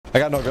I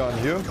got no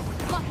gun. You?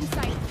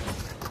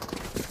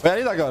 Wait, I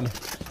need that gun.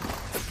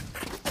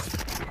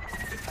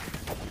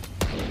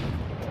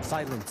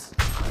 Silence.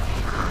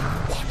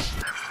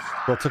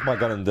 Bro took my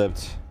gun and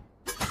dipped.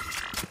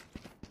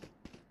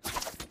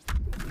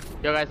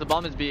 Yo guys, the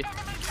bomb is B.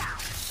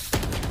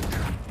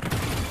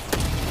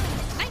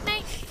 Night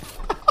night.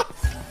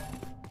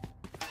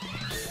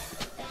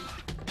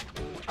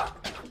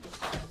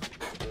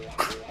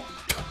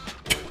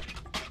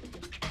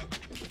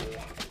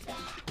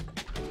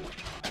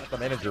 That's the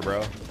manager,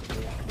 bro.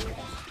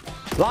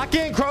 Lock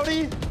in,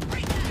 Crody.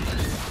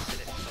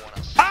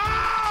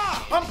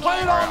 Ah! I'm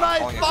playing all night.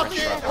 Fuck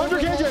it.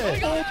 100 KJ.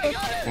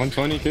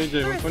 120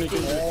 KJ. 120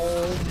 KJ.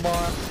 Oh my.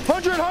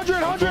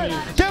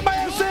 100. Get my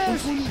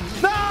assist.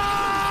 No!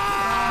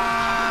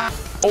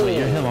 Oh,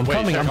 you're him. I'm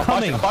coming. I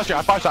flashed.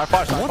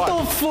 What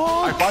the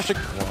fuck?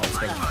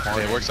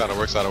 It works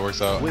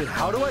out. Wait,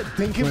 how do I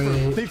pink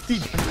him for 50?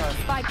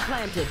 Spike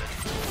planted.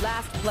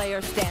 Last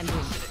player standing.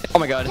 Oh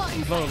my god.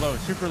 Low,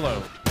 super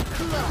low.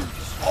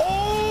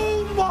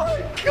 Oh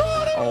my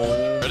god!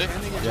 Oh. Ready?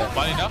 Yeah.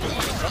 Body down.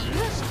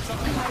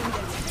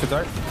 Too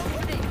dark.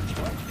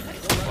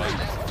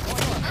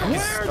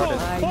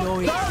 I know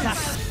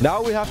it's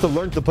Now we have to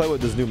learn to play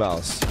with this new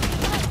mouse.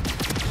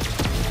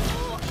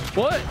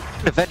 What?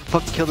 Event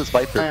fucking killed this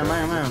Viper.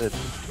 Man. It's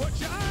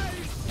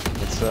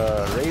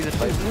Raven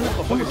Viper.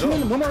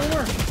 One more.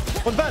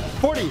 One vent,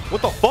 40.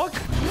 What the fuck?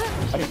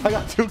 I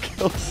got 2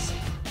 kills.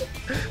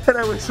 And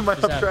I wasted my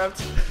up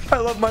traps. I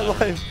love my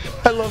life.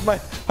 I love my.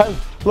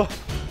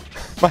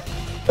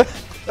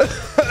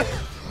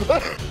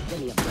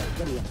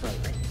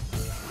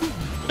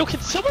 Yo, can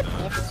someone?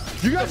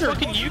 You guys are.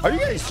 Fucking you? Are you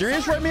guys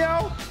serious right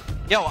meow?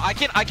 Yo, I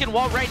can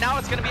wall right now.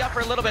 It's gonna be up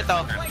for a little bit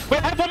though.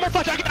 Wait, I have one more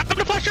flash. I'm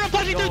gonna flash her. I'm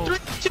flashing through 3,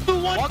 2,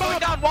 1. Wall going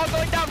down. Wall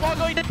going down.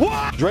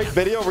 What? Drake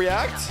video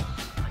react?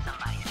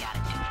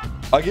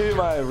 I'll give you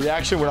my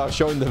reaction without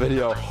showing the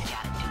video.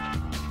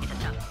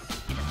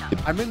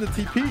 I'm in the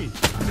TP.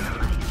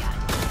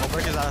 I'll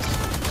break his ass.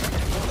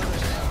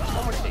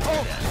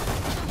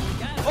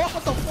 Oh,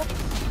 what the fuck?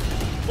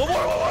 One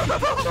more.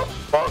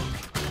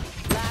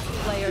 last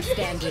player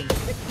standing.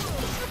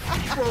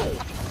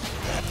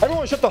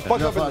 Everyone shut the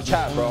fuck up in the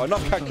chat, bro.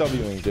 Enough cack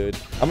Wing, dude.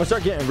 I'm gonna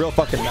start getting real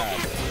fucking mad.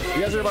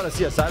 You guys are about to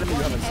see a side of me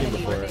you haven't seen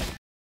before.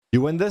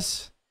 You win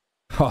this?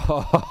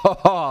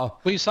 Will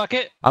you suck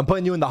it? I'm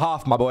putting you in the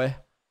Hoff, my boy.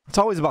 It's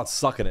always about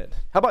sucking it.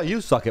 How about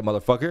you suck it,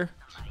 motherfucker?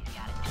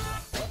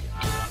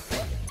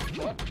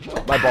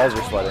 My balls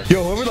are sweating.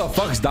 Yo, whoever the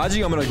fuck's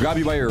dodging, I'm gonna grab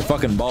you by your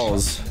fucking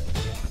balls.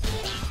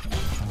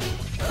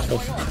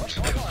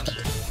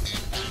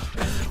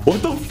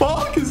 What the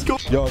fuck is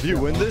going on? Yo, if you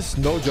win this,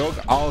 no joke,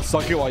 I'll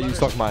suck it while you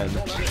suck mine.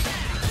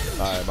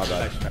 Alright, my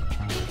bad.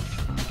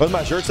 What does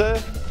my shirt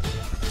say?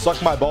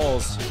 Suck my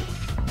balls.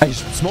 I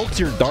smoked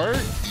your dart,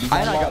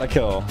 and I got a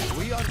kill.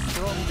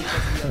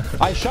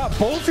 I shot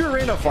both your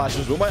Reyna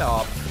flashes with my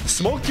op,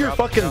 smoked your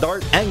fucking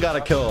dart, and got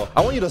a kill.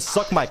 I want you to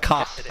suck my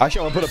cock.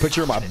 Actually, I'm gonna put a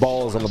picture of my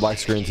balls on the black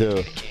screen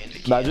too.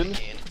 Imagine.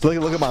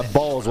 Look at my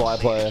balls while I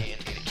play.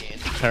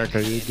 Tarik, are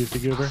you a goofy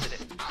goober?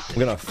 I'm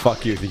gonna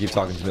fuck you if you keep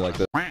talking to me like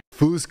this.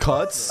 Foos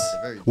cuts?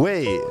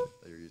 Wait.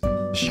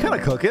 Is she kind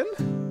of cooking?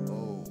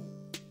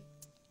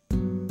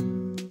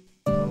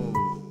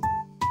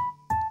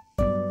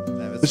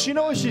 Does she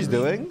know what she's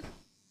doing?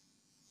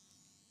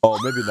 Oh,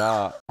 maybe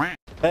not.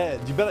 Hey,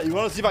 you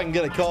want to see if I can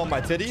get a kill on my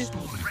titty?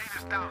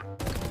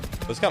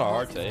 It's kind of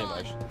hard to aim,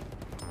 actually.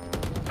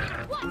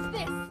 What's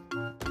this?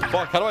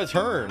 Fuck, how do I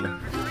turn?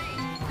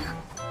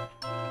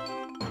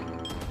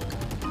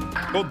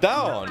 Go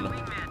down.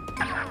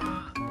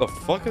 The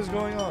fuck is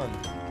going on?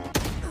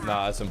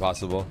 Nah, it's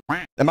impossible.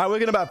 Am I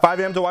waking up at 5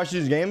 a.m. to watch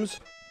these games?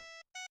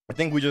 I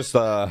think we just it's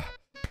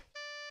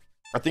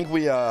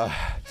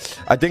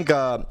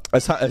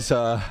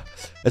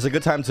a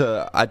good time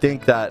to, I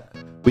think we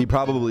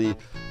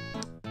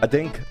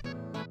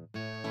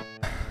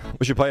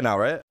should play now,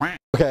 right?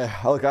 Okay,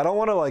 look, I don't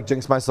want to like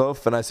jinx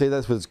myself, and I say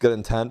this with good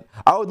intent.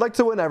 I would like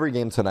to win every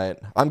game tonight.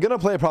 I'm gonna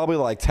play probably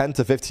like 10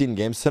 to 15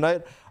 games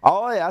tonight.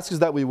 All I ask is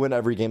that we win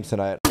every game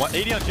tonight. What?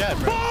 80 on Jet,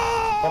 bro.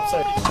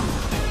 Upside.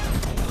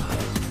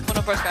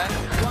 104 sky.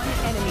 One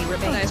enemy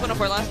remaining. Nice,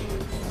 104 last.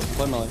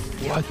 What the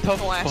fuck?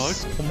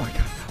 Oh my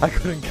god, I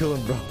couldn't kill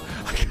him, bro.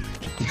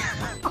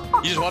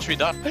 You just watch me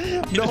die.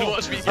 You just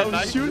watch me get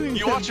knife.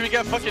 You watch me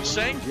get fucking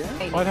shanked.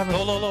 What happened?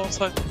 Low,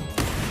 outside.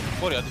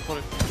 40, I did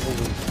 40.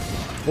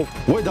 Oh,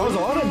 wait, that was a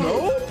lot of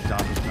no?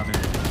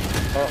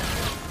 Oh.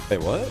 Hey,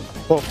 what?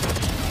 Oh.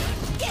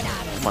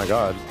 Oh my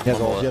god. He has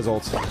ult. He has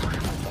ult.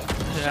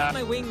 Yeah.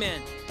 My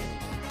wingman.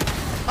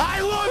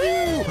 I love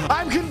you!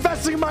 I'm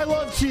confessing my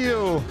love to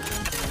you!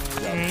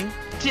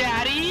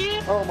 Daddy?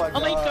 Oh my god, Oh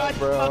my god,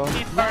 bro.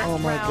 fucking Oh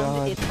my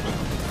god.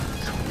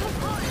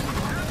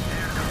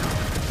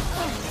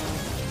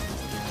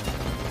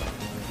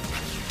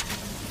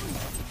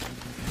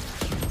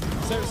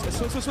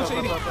 Switch,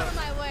 On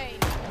my way.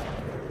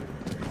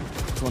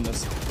 Let's win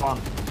this. Come on.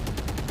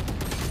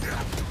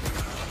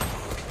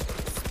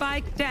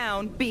 Spike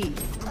down B.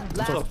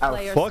 Last Oh,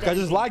 player fuck, I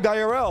standing. just lagged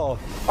IRL.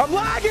 I'm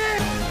lagging!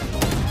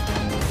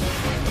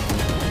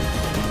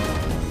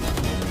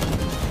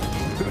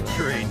 Who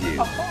trained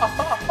you?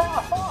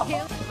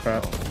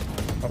 Crap.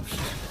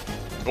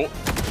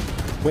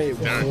 Wait,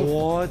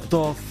 what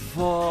the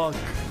fuck?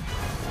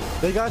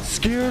 They got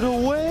scared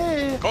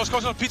away. Go,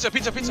 pizza.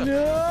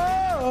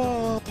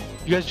 No.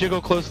 You guys jiggle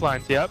close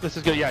lines. Yep, this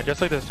is good. Yeah,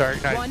 just like this.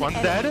 Tarik. Nice. One One's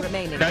enemy dead.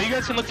 remaining. Now you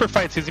guys can look for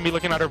fights. He's gonna be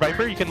looking at our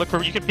Viper. You can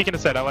peek in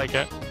his head. I like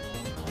it.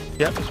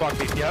 Yep, just walk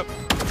deep. Yep.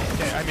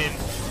 Okay, I mean,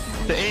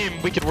 the aim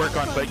we could work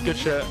on, but good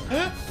shit.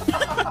 Switching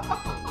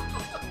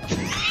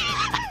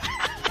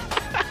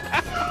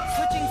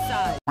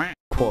sides.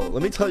 Quote.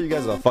 Let me tell you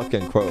guys a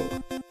fucking quote.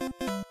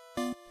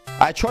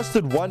 I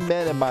trusted one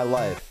man in my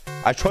life.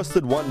 I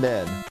trusted one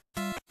man.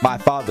 My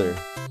father.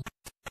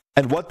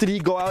 And what did he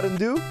go out and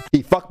do?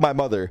 He fucked my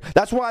mother.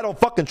 That's why I don't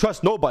fucking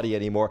trust nobody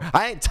anymore.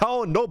 I ain't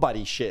telling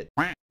nobody shit.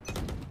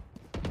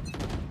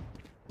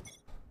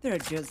 They're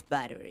just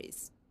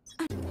batteries.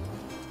 I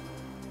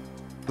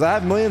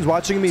have millions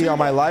watching me on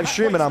my live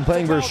stream and I'm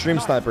playing versus stream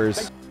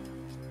snipers.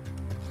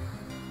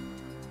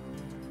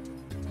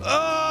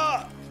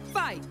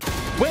 Fight.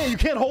 Wait, you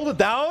can't hold it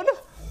down?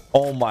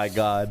 Oh my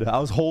god, I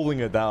was holding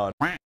it down.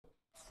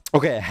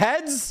 Okay,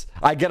 heads,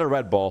 I get a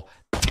Red Bull.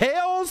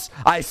 Tails,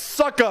 I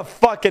suck a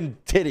fucking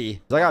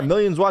titty. I got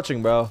millions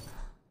watching, bro.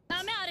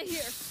 I'm out of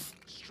here.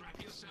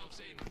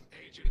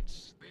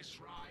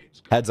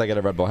 Heads, I get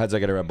a Red Bull. Heads, I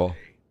get a Red Bull.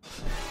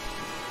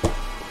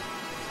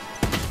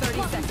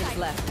 30 seconds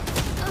left.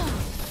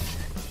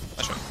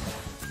 That's right.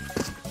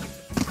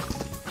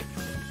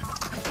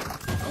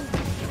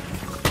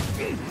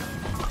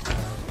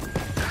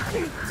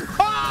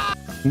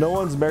 No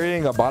one's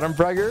marrying a bottom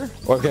fragger?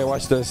 Okay,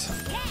 watch this.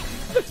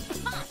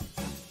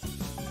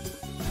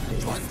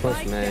 Spike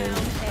down A.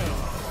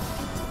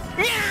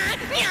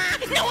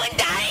 No one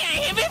die! I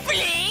have a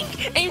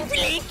flank! I'm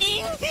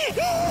flanking!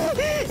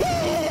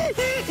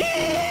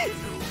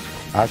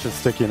 Ash is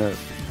sticking it.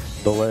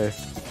 Delay.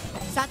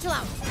 Satchel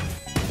out.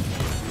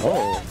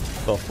 Oh,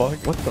 the fuck?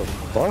 What the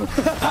fuck?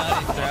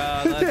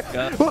 Let's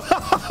go.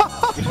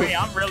 Wait,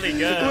 I'm really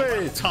good.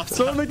 Wait,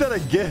 someone make that a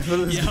gif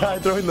of this guy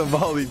throwing the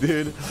volley,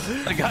 dude.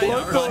 The guy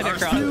running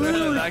across He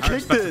literally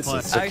kicked it.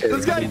 This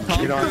guy kicked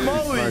the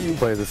volley.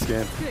 Play this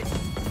game.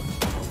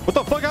 What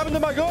the fuck happened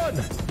to my gun?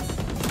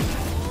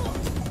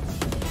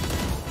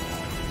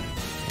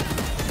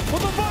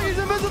 What the fuck? He's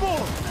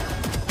invisible.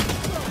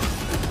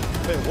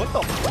 Wait, what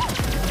the fuck?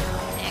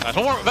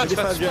 Don't worry, that's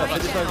 55 jet,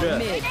 55 jet.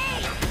 Mid.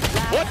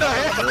 What the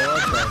heck?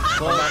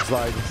 That's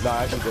like, nah, I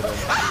actually didn't.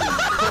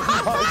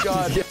 Oh my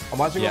god. I'm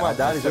watching with my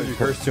daddy, so you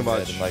curse too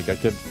much. Like I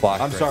could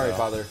block. I'm sorry,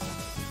 father.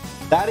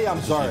 Daddy,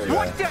 I'm sorry.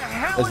 What the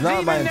hell? It's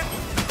not my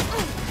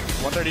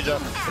 130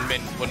 jump.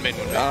 One main.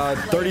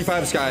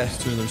 35 sky.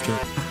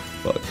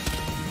 Fuck.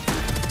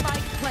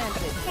 Spike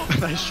planted.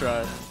 Nice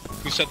try.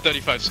 You said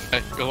 35.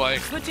 Hey, you're lying.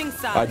 Switching I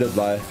sides. did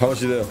lie. How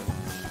much you do?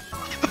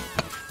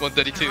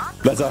 132.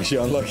 That's actually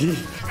unlucky.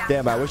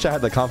 Damn, I wish I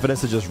had the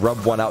confidence to just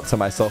rub one out to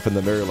myself in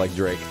the mirror like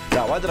Drake.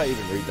 Nah, why did I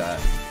even read that?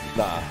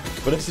 Nah,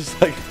 but it's just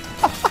like...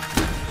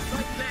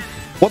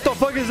 What the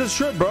fuck is this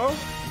shit, bro?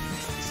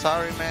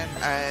 Sorry, man.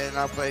 I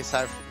now play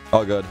Cypher.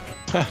 Oh, good.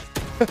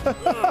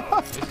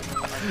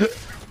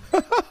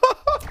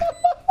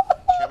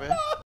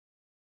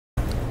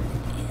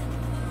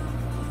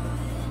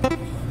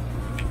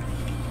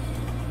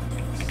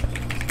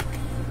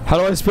 How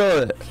do I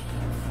spell it?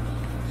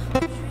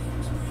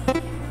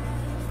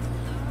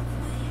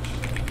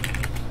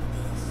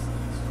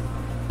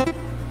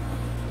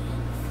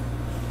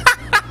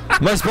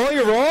 Am I spelling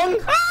it wrong?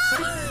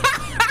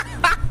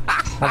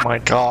 Oh my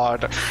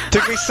god.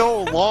 Took me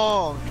so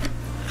long.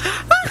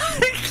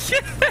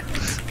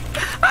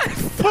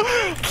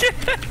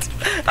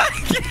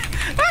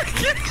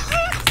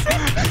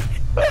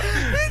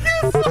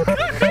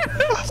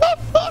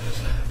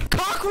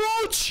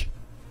 Cockroach!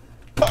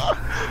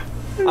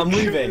 I'm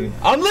leaving.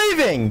 I'm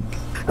leaving!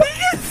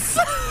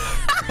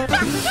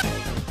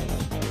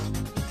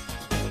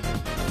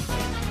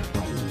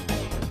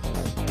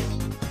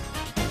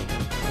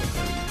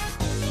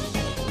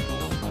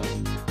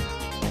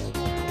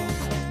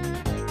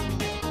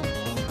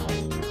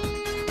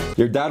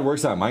 Your dad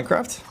works at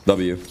Minecraft?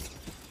 W.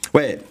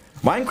 Wait,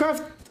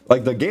 Minecraft?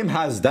 Like the game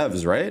has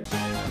devs, right?